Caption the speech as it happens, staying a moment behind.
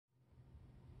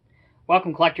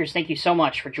Welcome, collectors. Thank you so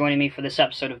much for joining me for this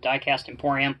episode of Diecast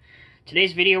Emporium.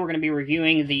 Today's video, we're going to be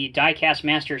reviewing the Diecast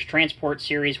Masters Transport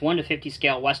Series 1/50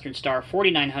 scale Western Star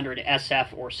 4900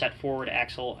 SF or set forward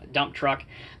axle dump truck.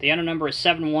 The item number is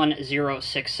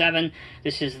 71067.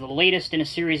 This is the latest in a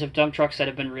series of dump trucks that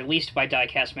have been released by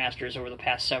Diecast Masters over the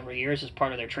past several years as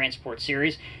part of their Transport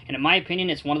Series, and in my opinion,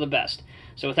 it's one of the best.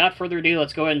 So without further ado,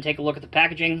 let's go ahead and take a look at the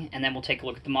packaging, and then we'll take a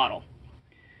look at the model.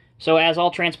 So as all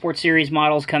Transport Series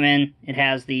models come in, it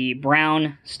has the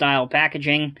brown style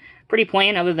packaging. Pretty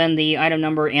plain other than the item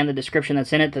number and the description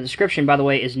that's in it. The description, by the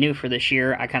way, is new for this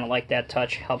year. I kind of like that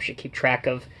touch. Helps you keep track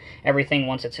of everything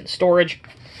once it's in storage.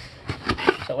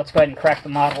 So let's go ahead and crack the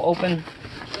model open.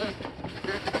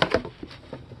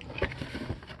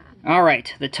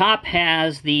 Alright, the top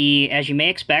has the, as you may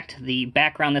expect, the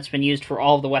background that's been used for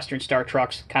all of the Western Star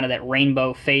trucks. Kind of that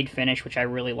rainbow fade finish, which I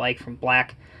really like, from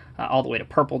black all the way to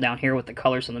purple down here with the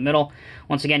colors in the middle.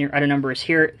 Once again, your item number is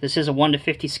here. This is a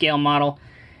 1/50 scale model,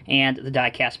 and the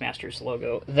Diecast Masters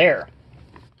logo there.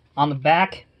 On the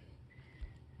back,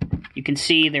 you can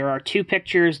see there are two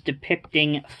pictures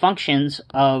depicting functions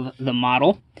of the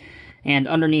model, and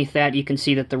underneath that you can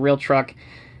see that the real truck,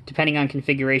 depending on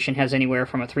configuration, has anywhere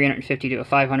from a 350 to a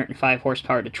 505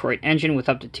 horsepower Detroit engine with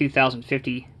up to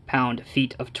 2,050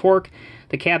 pound-feet of torque.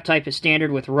 The cab type is standard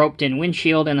with roped-in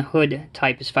windshield, and the hood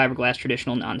type is fiberglass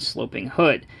traditional non-sloping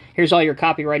hood. Here's all your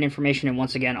copyright information, and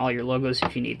once again, all your logos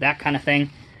if you need that kind of thing.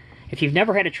 If you've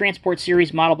never had a Transport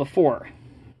Series model before,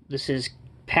 this is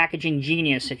packaging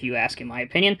genius, if you ask, in my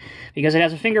opinion, because it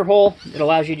has a finger hole. It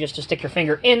allows you just to stick your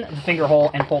finger in the finger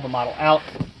hole and pull the model out.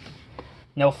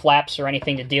 No flaps or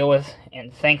anything to deal with,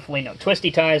 and thankfully no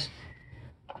twisty ties.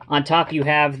 On top you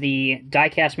have the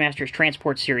Diecast Masters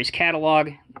Transport Series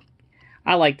catalog.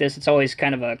 I like this. It's always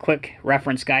kind of a quick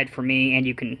reference guide for me, and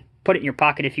you can put it in your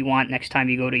pocket if you want next time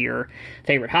you go to your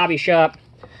favorite hobby shop.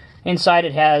 Inside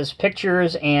it has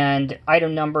pictures and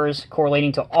item numbers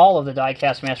correlating to all of the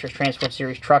Diecast Masters Transport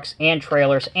Series trucks and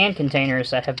trailers and containers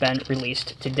that have been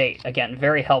released to date. Again,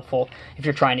 very helpful if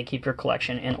you're trying to keep your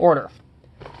collection in order.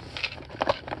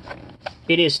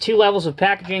 It is two levels of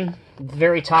packaging. The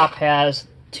very top has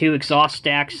two exhaust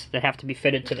stacks that have to be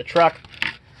fitted to the truck.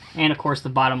 And of course the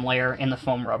bottom layer in the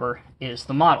foam rubber is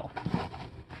the model.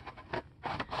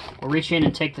 We'll reach in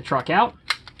and take the truck out,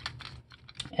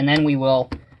 and then we will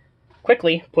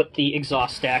quickly put the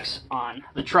exhaust stacks on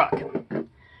the truck.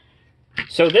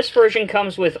 So this version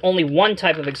comes with only one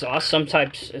type of exhaust.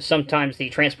 Sometimes the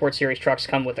Transport Series trucks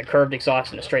come with a curved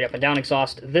exhaust and a straight up and down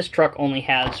exhaust. This truck only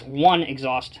has one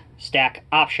exhaust stack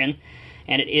option,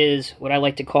 and it is what I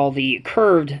like to call the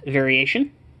curved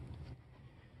variation.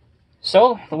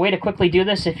 So the way to quickly do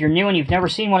this, if you're new and you've never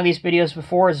seen one of these videos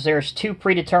before, is there's two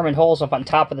predetermined holes up on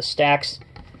top of the stacks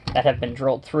that have been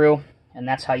drilled through, and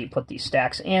that's how you put these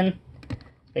stacks in.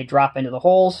 They drop into the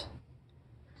holes,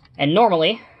 and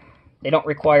normally they don't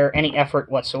require any effort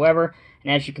whatsoever,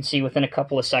 and as you can see, within a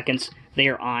couple of seconds they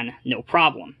are on no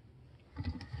problem.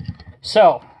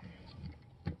 So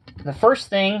the first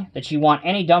thing that you want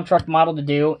any dump truck model to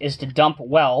do is to dump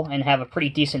well and have a pretty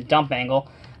decent dump angle.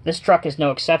 This truck is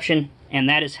no exception, and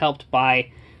that is helped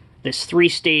by this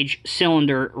three-stage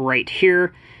cylinder right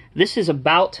here. This is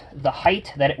about the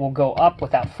height that it will go up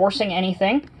without forcing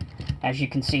anything, as you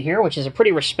can see here, which is a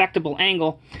pretty respectable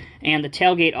angle, and the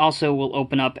tailgate also will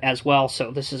open up as well, so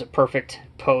this is a perfect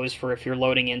pose for if you're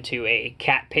loading into a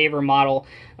cat paver model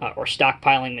or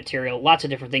stockpiling material. Lots of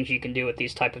different things you can do with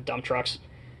these type of dump trucks.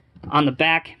 On the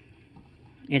back,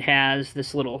 it has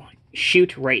this little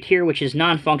chute right here, which is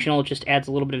non-functional. It just adds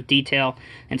a little bit of detail.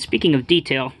 And speaking of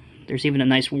detail, there's even a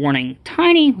nice warning,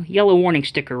 tiny yellow warning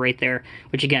sticker right there,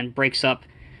 which again breaks up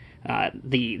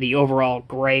the overall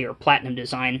gray or platinum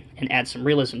design and adds some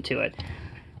realism to it.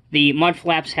 The mud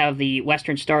flaps have the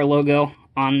Western Star logo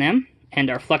on them and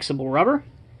are flexible rubber.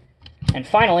 And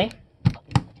finally,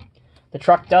 the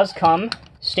truck does come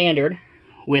standard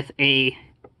with a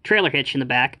trailer hitch in the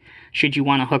back should you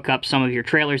want to hook up some of your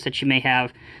trailers that you may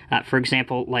have. For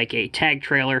example, like a tag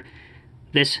trailer,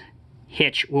 this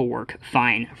hitch will work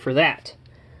fine for that.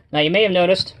 Now you may have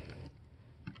noticed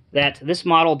that this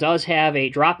model does have a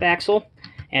drop axle,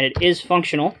 and it is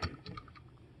functional.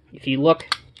 If you look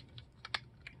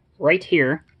right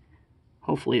here,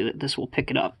 hopefully this will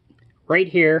pick it up. Right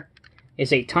here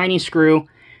is a tiny screw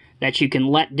that you can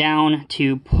let down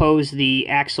to pose the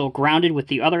axle grounded with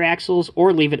the other axles,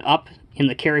 or leave it up in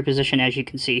the carry position as you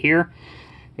can see here.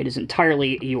 It is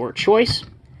entirely your choice.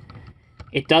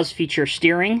 It does feature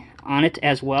steering on it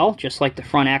as well, just like the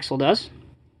front axle does.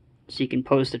 So you can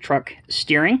pose the truck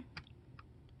steering.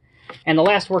 And the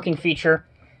last working feature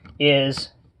is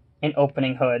an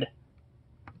opening hood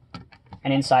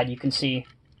And inside you can see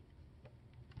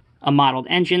a modeled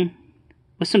engine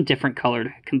with some different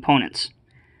colored components.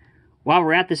 While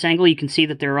we're at this angle, you can see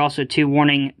that there are also 2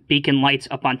 warning beacon lights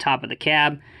up on top of the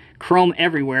cab. Chrome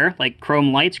everywhere, like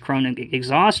chrome lights, chrome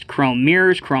exhaust, chrome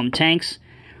mirrors, chrome tanks.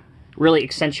 Really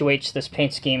accentuates this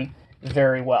paint scheme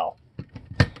very well.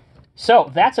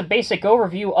 So that's a basic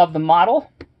overview of the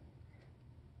model,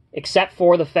 except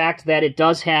for the fact that it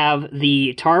does have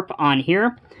the tarp on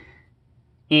here.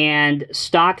 And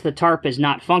stock, the tarp is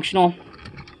not functional,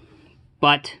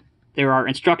 but there are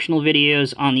instructional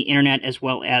videos on the internet, as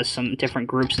well as some different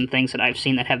groups and things that I've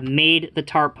seen that have made the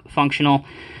tarp functional.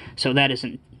 So that is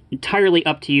entirely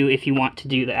up to you if you want to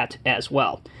do that as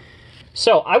well.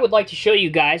 So I would like to show you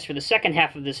guys, for the second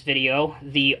half of this video,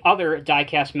 the other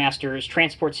Diecast Masters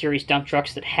Transport Series dump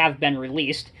trucks that have been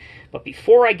released. But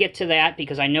before I get to that,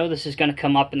 because I know this is going to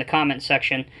come up in the comment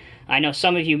section, I know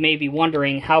some of you may be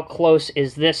wondering how close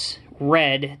is this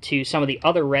red to some of the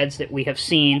other reds that we have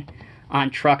seen on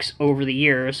trucks over the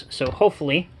years. So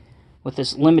hopefully, with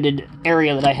this limited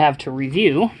area that I have to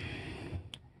review,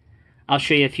 I'll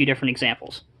show you a few different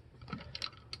examples.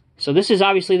 So this is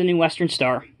obviously the new Western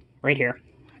Star, right here.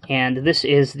 And this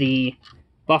is the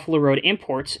Buffalo Road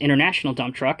Imports International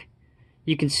dump truck.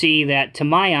 You can see that, to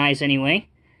my eyes anyway,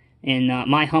 in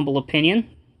my humble opinion,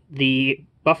 the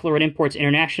Buffalo Road Imports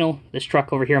International, this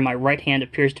truck over here on my right hand,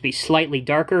 appears to be slightly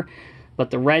darker,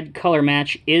 but the red color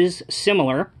match is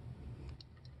similar.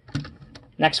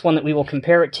 Next one that we will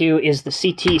compare it to is the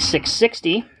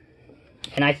CT660,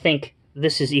 and I think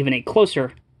this is even a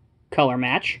closer color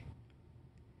match,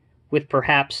 with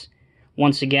perhaps,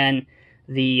 once again,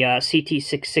 the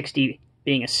CT660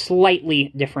 being a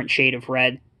slightly different shade of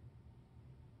red,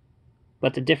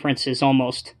 but the difference is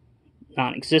almost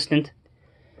non-existent.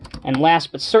 And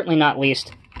last, but certainly not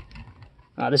least,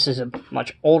 this is a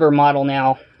much older model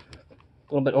now,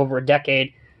 a little bit over a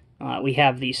decade. We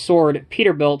have the Sword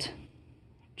Peterbilt,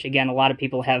 which again, a lot of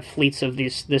people have fleets of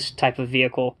this type of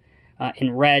vehicle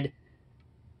in red.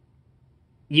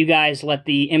 You guys let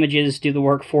the images do the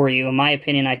work for you. In my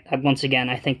opinion, once again,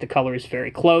 I think the color is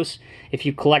very close. If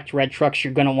you collect red trucks,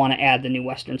 you're going to want to add the new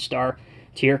Western Star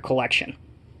to your collection.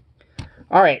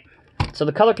 All right, so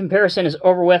the color comparison is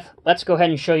over with. Let's go ahead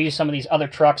and show you some of these other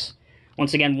trucks.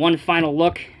 Once again, one final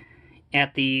look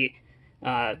at the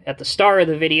star of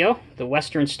the video, the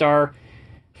Western Star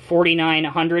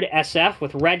 4900 SF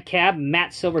with red cab,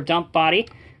 matte silver dump body.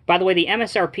 By the way, the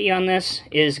MSRP on this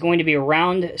is going to be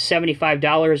around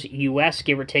 $75 US,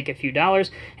 give or take a few dollars,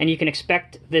 and you can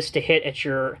expect this to hit at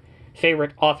your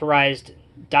favorite authorized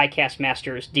Diecast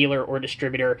Masters dealer or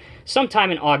distributor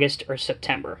sometime in August or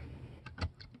September.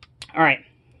 All right,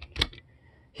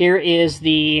 here is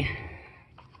the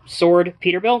Sword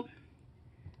Peterbilt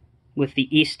with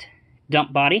the East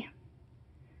dump body,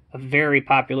 a very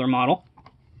popular model.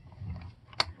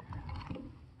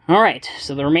 All right,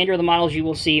 so the remainder of the models you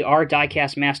will see are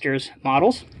Diecast Masters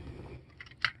models.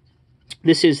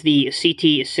 This is the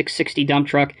CT660 dump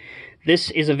truck.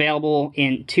 This is available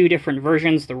in 2 different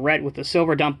versions, the red with the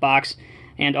silver dump box,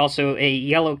 and also a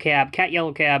yellow cab, cat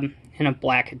yellow cab, and a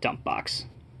black dump box.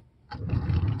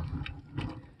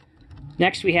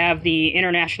 Next we have the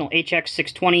International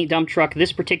HX620 dump truck.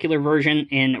 This particular version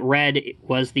in red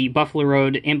was the Buffalo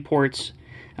Road Imports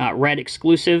red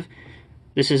exclusive.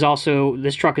 This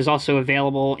truck is also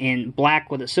available in black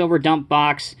with a silver dump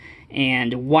box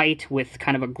and white with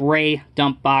kind of a gray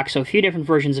dump box. So a few different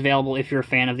versions available if you're a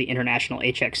fan of the International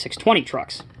HX620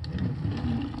 trucks.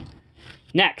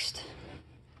 Next,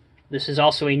 this is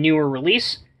also a newer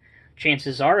release.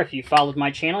 Chances are, if you followed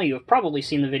my channel, you have probably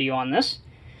seen the video on this.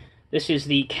 This is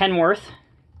the Kenworth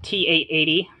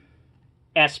T880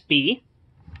 SB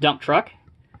dump truck.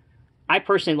 I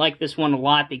personally like this one a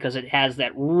lot because it has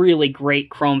that really great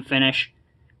chrome finish.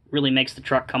 Really makes the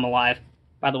truck come alive.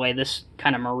 By the way, this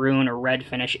kind of maroon or red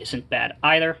finish isn't bad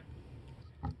either.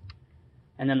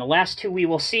 And then the last 2 we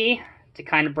will see, to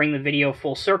kind of bring the video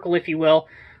full circle, if you will,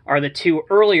 are the 2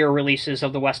 earlier releases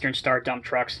of the Western Star dump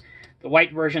trucks. The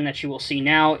white version that you will see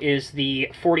now is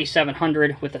the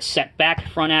 4700 with a set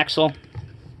back front axle.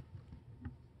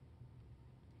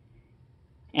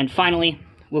 And finally,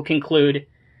 we'll conclude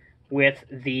with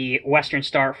the Western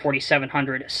Star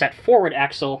 4700 set forward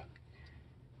axle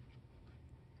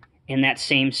in that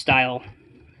same style,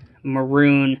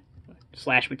 maroon /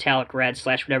 metallic red /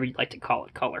 whatever you'd like to call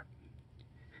it color.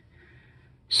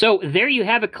 So there you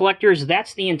have it, collectors.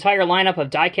 That's the entire lineup of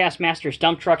Diecast Masters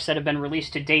dump trucks that have been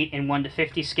released to date in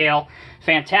 1:50 scale.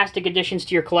 Fantastic additions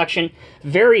to your collection.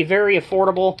 Very, very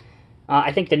affordable.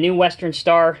 I think the new Western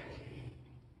Star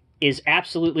is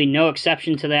absolutely no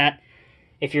exception to that.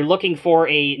 If you're looking for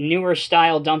a newer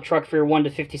style dump truck for your 1 to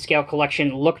 50 scale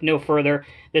collection, look no further.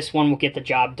 This one will get the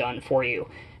job done for you.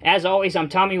 As always, I'm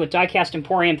Tommy with Diecast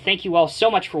Emporium. Thank you all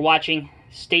so much for watching.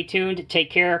 Stay tuned,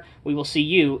 take care. We will see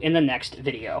you in the next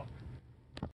video.